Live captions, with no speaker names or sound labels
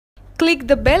Click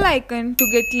the bell icon to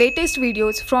get latest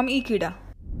videos from Ekeeda.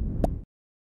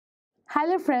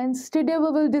 Hello friends, today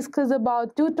we will discuss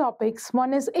about two topics.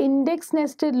 One is index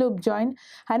nested loop join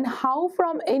and how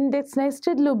from index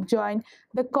nested loop join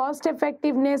the cost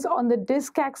effectiveness on the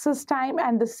disk access time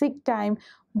and the seek time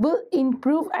will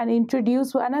improve and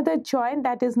introduce another join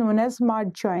that is known as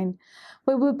merge join.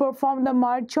 We will perform the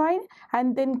merge join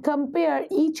and then compare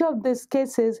each of these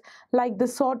cases like the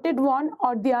sorted one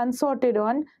or the unsorted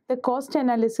one, the cost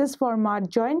analysis for merge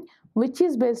join, which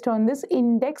is based on this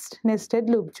indexed nested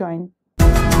loop join.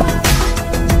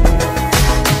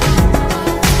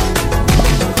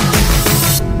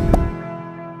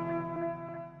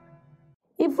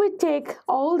 If we take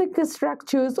all the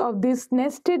structures of this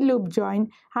nested loop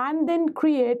join and then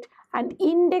create an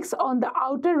index on the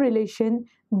outer relation,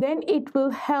 then it will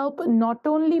help not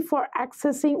only for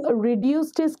accessing a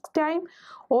reduced disk time,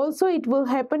 also it will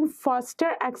happen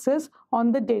faster access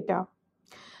on the data.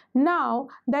 Now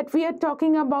that we are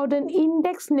talking about an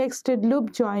index nested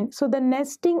loop join, so the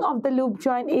nesting of the loop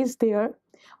join is there.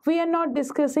 We are not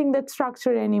discussing that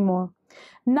structure anymore.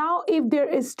 Now if there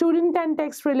is student and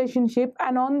text relationship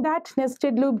and on that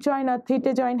nested loop join or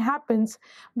theta join happens,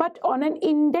 but on an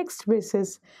indexed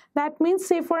basis, that means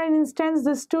say for an instance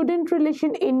the student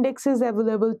relation index is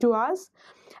available to us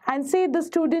and say the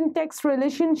student text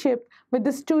relationship with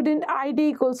the student ID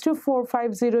equals to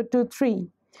 45023.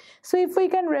 So if we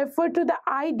can refer to the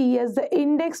ID as the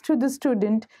index to the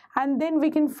student and then we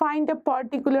can find a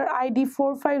particular ID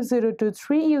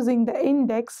 45023 using the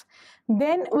index,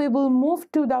 then we will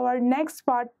move to our next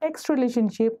part, text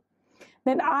relationship.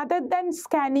 Then other than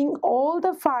scanning all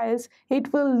the files,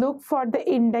 it will look for the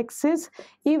indexes.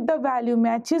 If the value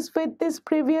matches with this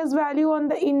previous value on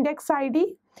the index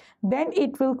ID, then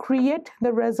it will create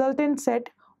the resultant set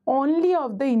only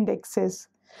of the indexes.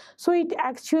 So it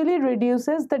actually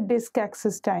reduces the disk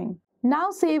access time.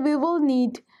 Now say we will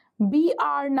need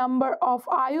BR number of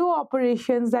IO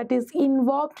operations that is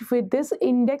involved with this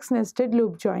index nested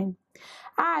loop join.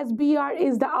 As BR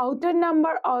is the outer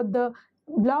number or the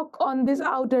block on this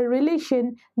outer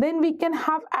relation, then we can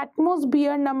have at most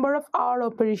BR number of our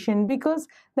operation because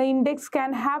the index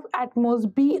can have at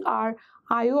most BR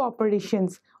IO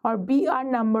operations or BR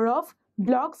number of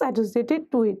blocks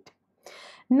associated to it.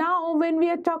 Now when we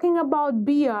are talking about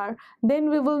BR, then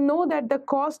we will know that the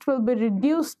cost will be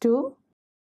reduced to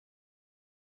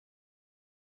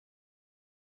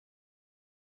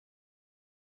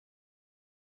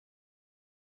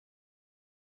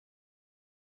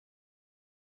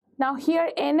now here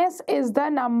NS is the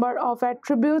number of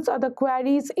attributes or the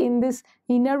queries in this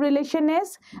inner relation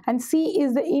S and C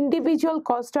is the individual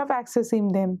cost of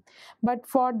accessing them. But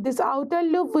for this outer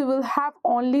loop, we will have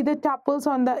only the tuples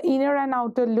on the inner and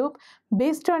outer loop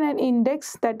based on an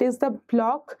index that is the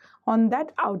block on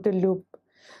that outer loop.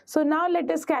 So now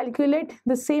let us calculate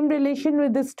the same relation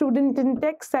with the student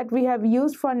index that we have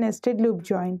used for nested loop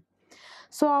join.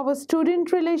 So our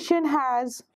student relation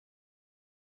has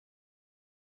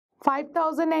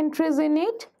 5,000 entries in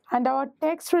it and our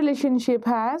text relationship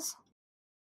has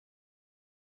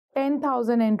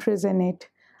 10,000 entries in it.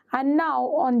 And now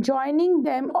on joining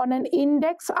them on an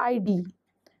index ID,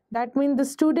 that means the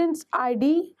student's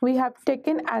ID we have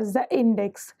taken as the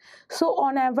index. So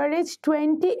on average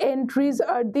 20 entries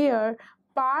are there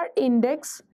per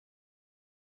index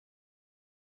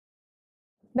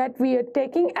that we are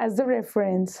taking as the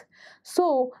reference.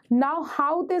 So now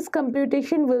how this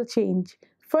computation will change?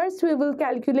 First, we will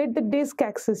calculate the disk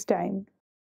access time.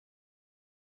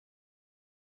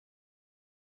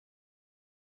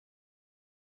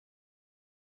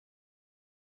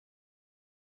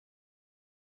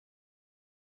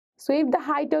 So if the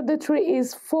height of the tree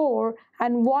is 4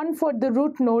 and 1 for the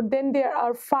root node, then there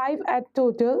are 5 at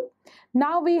total.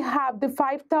 Now we have the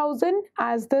 5,000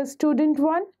 as the student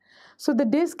one. So the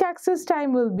disk access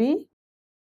time will be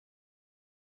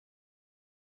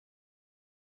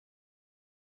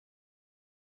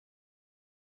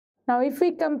now if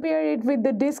we compare it with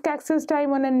the disk access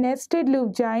time on a nested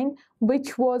loop join,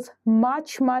 which was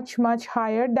much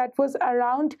higher, that was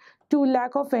around 2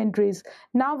 lakh of entries.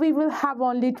 Now we will have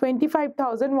only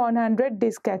 25,100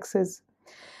 disk access.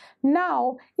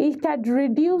 Now it had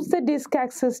reduced the disk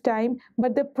access time,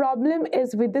 but the problem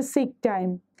is with the seek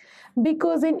time.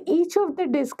 Because in each of the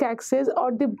disk access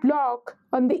or the block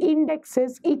on the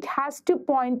indexes, it has to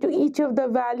point to each of the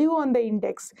value on the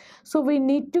index. So we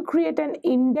need to create an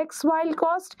index while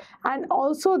cost and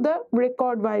also the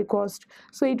record while cost.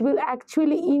 So it will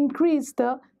actually increase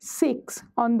the seeks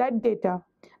on that data.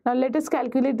 Now let us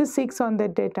calculate the seeks on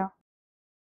that data.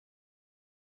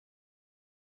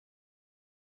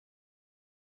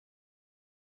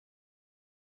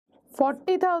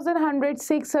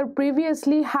 40,106 are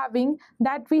previously having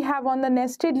that we have on the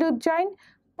nested loop join.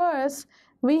 First,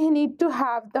 we need to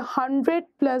have the 100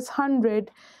 plus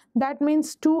 100, that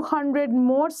means 200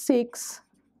 more 6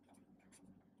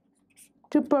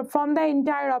 to perform the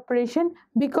entire operation,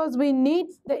 because we need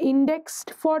the index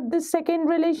for this second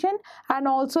relation and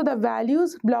also the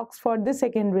values blocks for the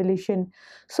second relation.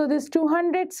 So this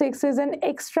 206 is an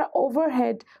extra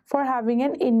overhead for having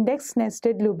an index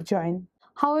nested loop join.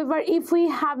 However, if we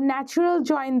have natural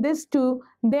join this two,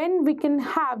 then we can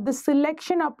have the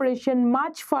selection operation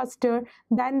much faster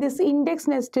than this index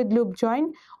nested loop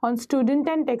join on student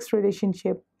and text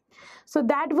relationship. So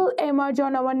that will emerge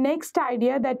on our next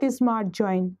idea, that is merge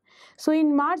join. So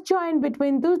in merge join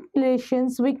between two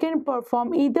relations, we can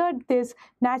perform either this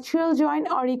natural join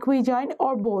or equijoin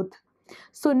or both.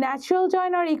 So natural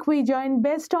join or equijoin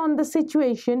based on the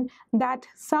situation that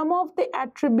some of the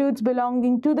attributes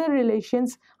belonging to the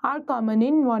relations are common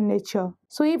in one nature.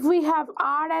 So if we have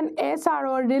R and S are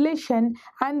our relation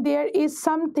and there is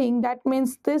something, that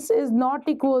means this is not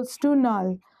equals to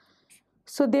null.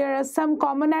 So there are some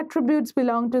common attributes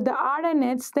belong to the R and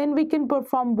S, then we can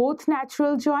perform both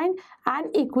natural join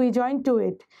and equijoin to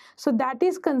it. So that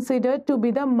is considered to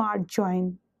be the merge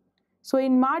join. So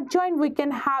in merge join, we can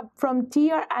have from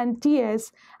TR and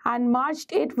TS and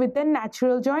merged it with a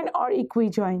natural join or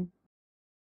equijoin.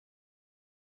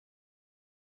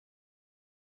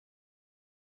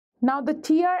 Now the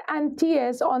TR and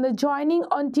TS on the joining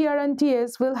on TR and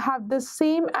TS will have the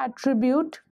same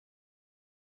attribute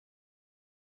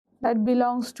that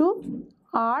belongs to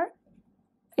R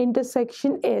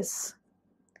intersection S.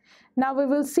 Now we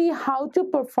will see how to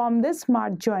perform this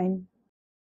merge join.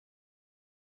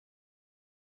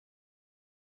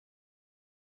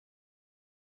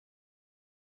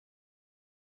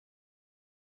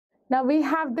 Now we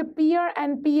have the PR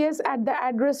and PS at the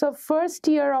address of first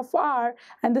tier of R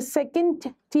and the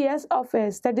second TS of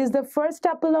S. That is the first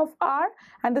tuple of R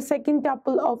and the second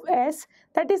tuple of S.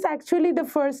 That is actually the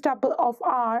first tuple of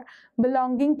R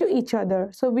belonging to each other.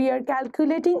 So we are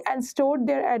calculating and stored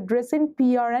their address in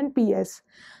PR and PS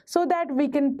so that we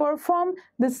can perform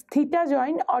this theta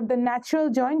join or the natural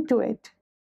join to it.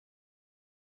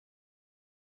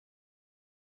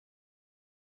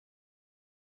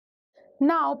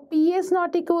 Now PS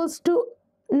not equals to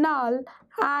null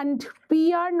and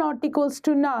PR not equals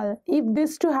to null. If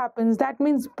this two happens, that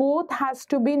means both has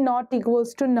to be not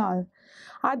equals to null.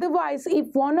 Otherwise,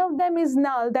 if one of them is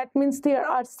null, that means there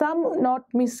are some not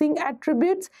missing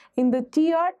attributes in the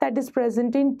TR that is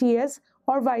present in TS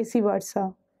or vice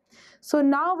versa. So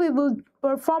now we will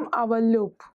perform our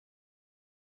loop.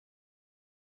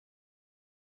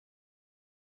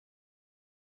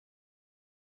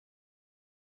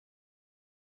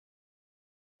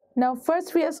 Now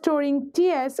first we are storing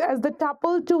TS as the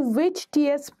tuple to which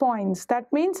TS points.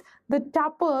 That means the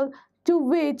tuple to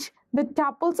which the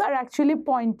tuples are actually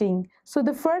pointing. So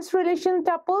the first relation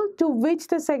tuple to which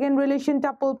the second relation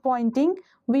tuple pointing,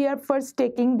 we are first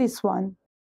taking this one.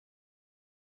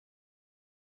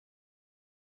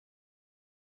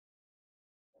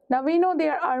 Now we know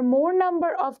there are more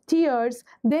number of tiers,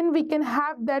 then we can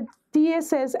have that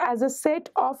TSS as a set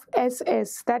of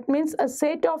SS. That means a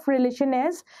set of relation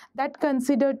S that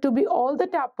considered to be all the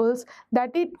tuples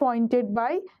that it pointed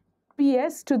by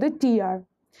PS to the TR.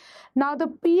 Now the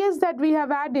PS that we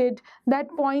have added, that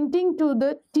pointing to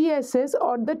the TSS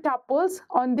or the tuples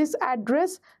on this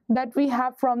address that we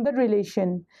have from the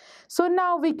relation. So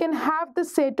now we can have the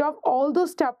set of all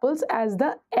those tuples as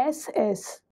the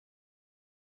SS.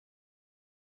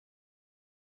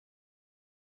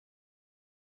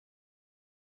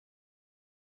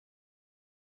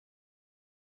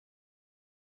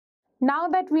 Now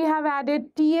that we have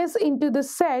added TS into the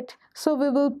set, so we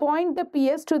will point the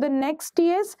PS to the next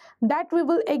TS, that we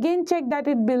will again check that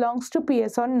it belongs to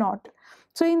PS or not.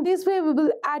 So in this way we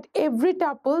will add every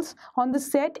tuples on the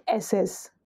set SS.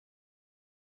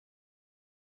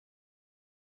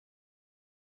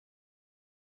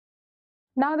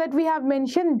 Now that we have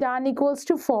mentioned done equals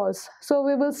to false, so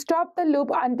we will stop the loop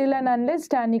until and unless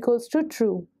done equals to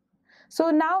true. So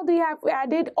now we have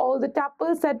added all the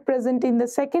tuples that present in the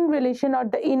second relation or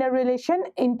the inner relation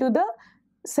into the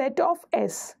set of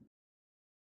S.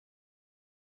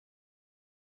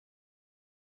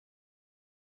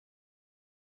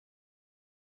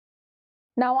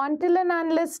 Now until and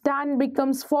unless done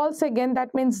becomes false again,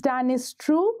 that means done is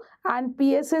true and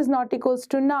PS is not equals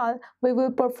to null, we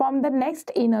will perform the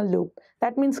next inner loop.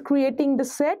 That means creating the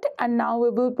set, and now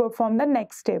we will perform the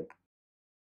next step.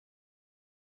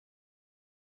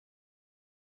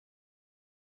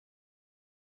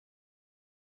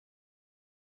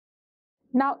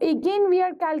 Now again we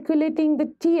are calculating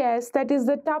the TS, that is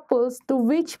the tuples to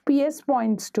which PS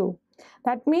points to.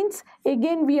 That means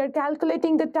again we are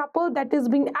calculating the tuple that is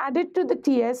being added to the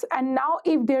TS, and now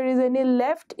if there is any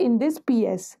left in this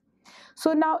PS.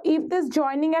 So now if this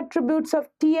joining attributes of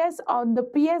TS on the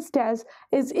PS dash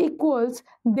is equals,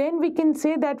 then we can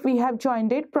say that we have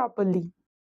joined it properly.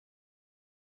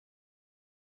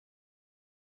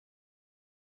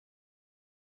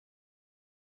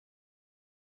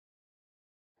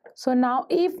 So now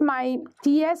if my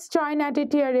TS join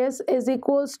attributes is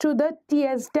equals to the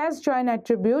TS dash join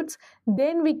attributes,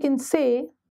 then we can say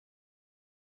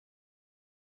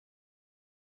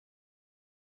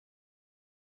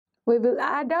we will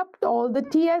add up all the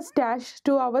TS dash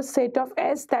to our set of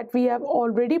S that we have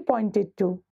already pointed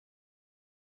to.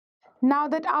 Now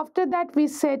that after that we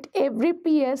set every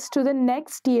PS to the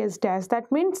next TS dash,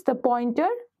 that means the pointer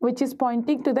which is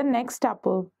pointing to the next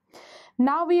tuple.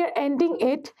 Now we are ending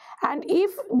it, and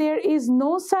if there is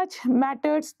no such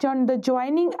methods on the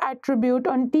joining attribute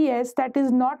on TS that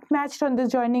is not matched on the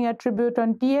joining attribute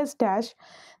on TS dash,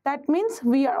 that means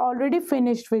we are already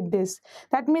finished with this.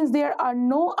 That means there are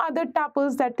no other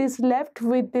tuples that is left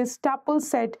with this tuple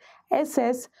set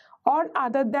SS or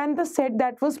other than the set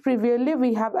that was previously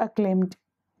we have acclaimed.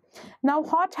 Now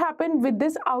what happened with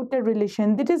this outer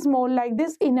relation? This is more like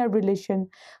this inner relation.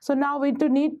 So now we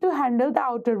need to handle the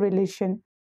outer relation.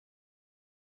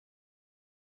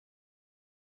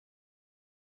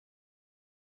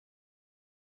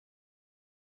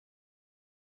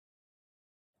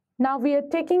 Now we are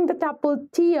taking the tuple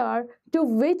TR to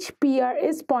which PR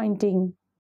is pointing.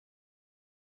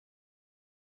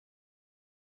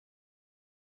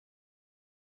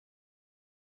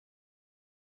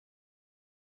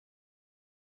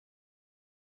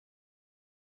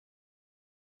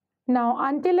 Now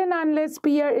until and unless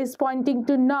PR is pointing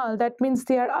to null, that means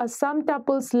there are some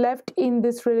tuples left in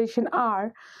this relation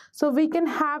R. So we can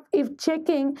have, if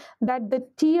checking that the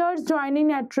TR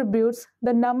joining attributes,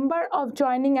 the number of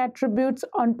joining attributes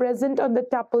on present on the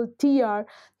tuple TR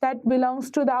that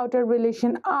belongs to the outer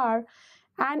relation R,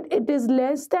 and it is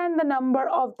less than the number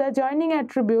of the joining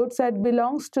attributes that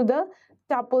belongs to the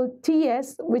tuple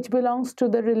TS which belongs to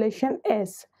the relation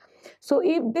S. So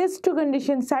if these two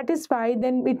conditions satisfy,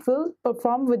 then it will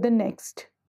perform with the next.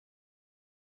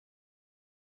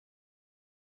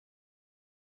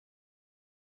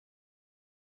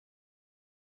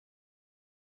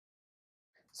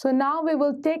 So now we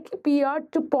will take PR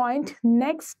to point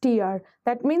next TR.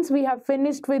 That means we have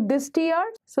finished with this TR.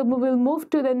 So we will move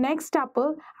to the next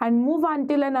tuple and move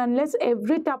until and unless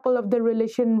every tuple of the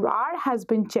relation R has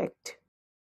been checked.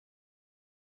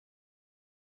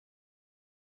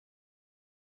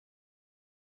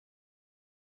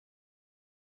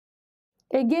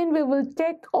 Again, we will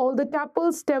check all the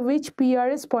tuples to which PR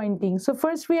is pointing. So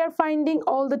first we are finding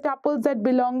all the tuples that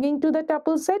belonging to the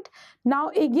tuple set. Now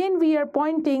again we are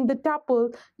pointing the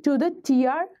tuple to the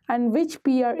TR and which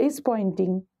PR is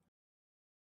pointing.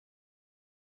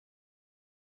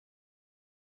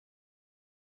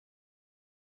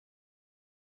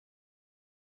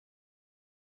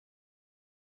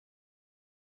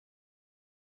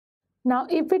 Now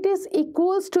if it is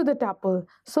equals to the tuple,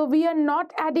 so we are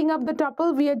not adding up the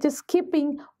tuple, we are just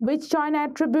keeping which join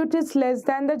attribute is less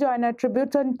than the join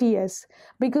attribute on TS.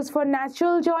 Because for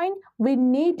natural join, we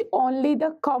need only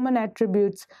the common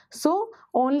attributes. So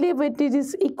only when it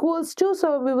is equals to,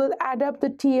 so we will add up the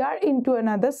TR into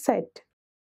another set.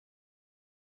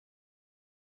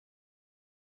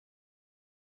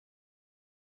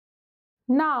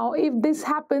 Now if this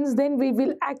happens, then we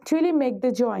will actually make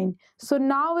the join. So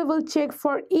now we will check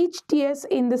for each TS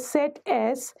in the set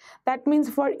S. That means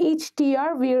for each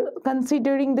TR we are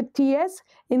considering the TS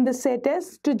in the set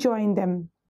S to join them.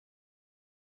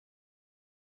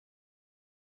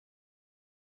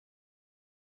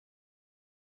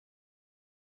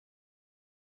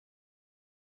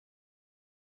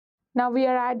 Now we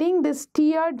are adding this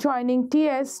TR joining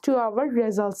TS to our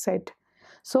result set.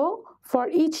 So for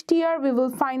each TR we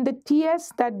will find the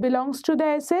TS that belongs to the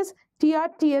SS, TR,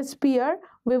 TS, PR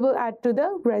we will add to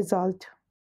the result.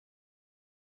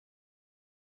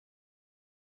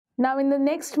 Now in the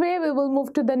next way we will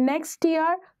move to the next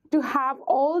TR to have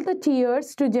all the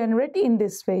TRs to generate in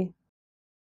this way.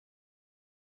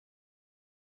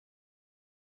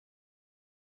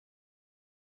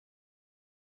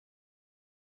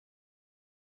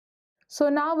 So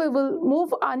now we will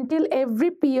move until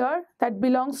every PR that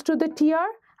belongs to the TR,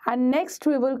 and next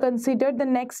we will consider the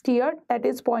next TR that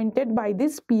is pointed by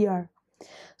this PR.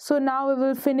 So now we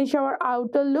will finish our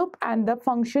outer loop and the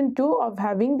function 2 of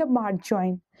having the merge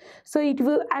join. So it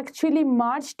will actually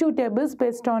merge two tables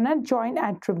based on a join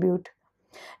attribute.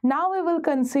 Now we will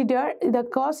consider the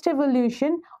cost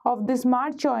evolution of this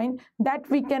merge join, that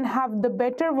we can have the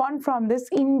better one from this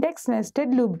index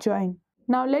nested loop join.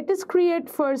 Now let us create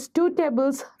first two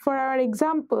tables for our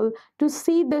example to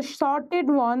see the sorted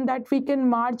one, that we can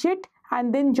merge it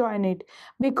and then join it,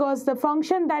 because the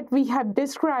function that we have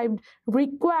described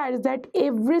requires that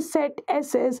every set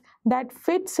SS that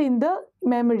fits in the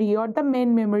memory or the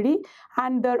main memory,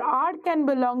 and the R can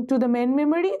belong to the main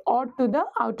memory or to the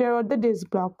outer or the disk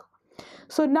block.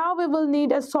 So now we will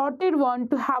need a sorted one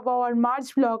to have our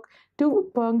merge block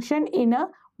to function in a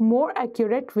more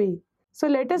accurate way. So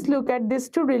let us look at these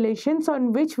two relations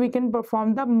on which we can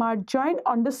perform the merge join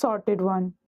on the sorted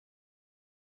one.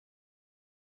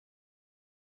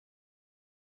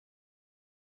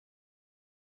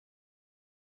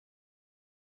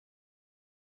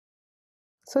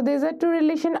 So these are two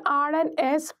relations R and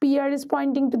S. PR is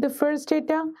pointing to the first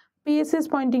data, PS is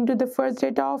pointing to the first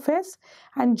data of S,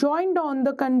 and joined on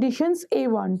the conditions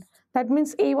A1. That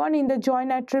means A1 in the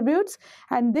join attributes,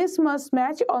 and this must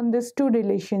match on these two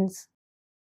relations.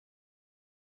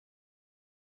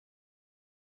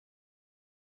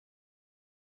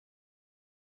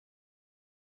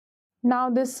 Now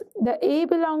the A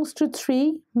belongs to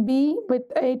 3, B with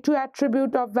A2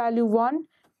 attribute of value 1,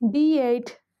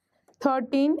 D8,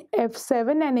 13,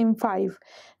 F7 and M5.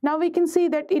 Now we can see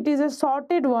that it is a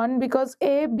sorted one because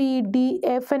A, B, D,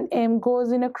 F and M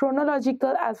goes in a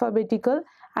chronological alphabetical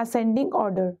ascending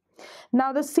order.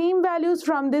 Now the same values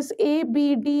from this A,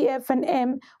 B, D, F and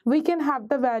M, we can have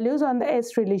the values on the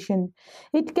S relation.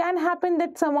 It can happen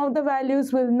that some of the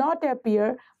values will not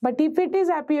appear, but if it is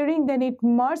appearing, then it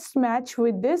must match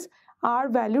with this R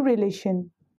value relation.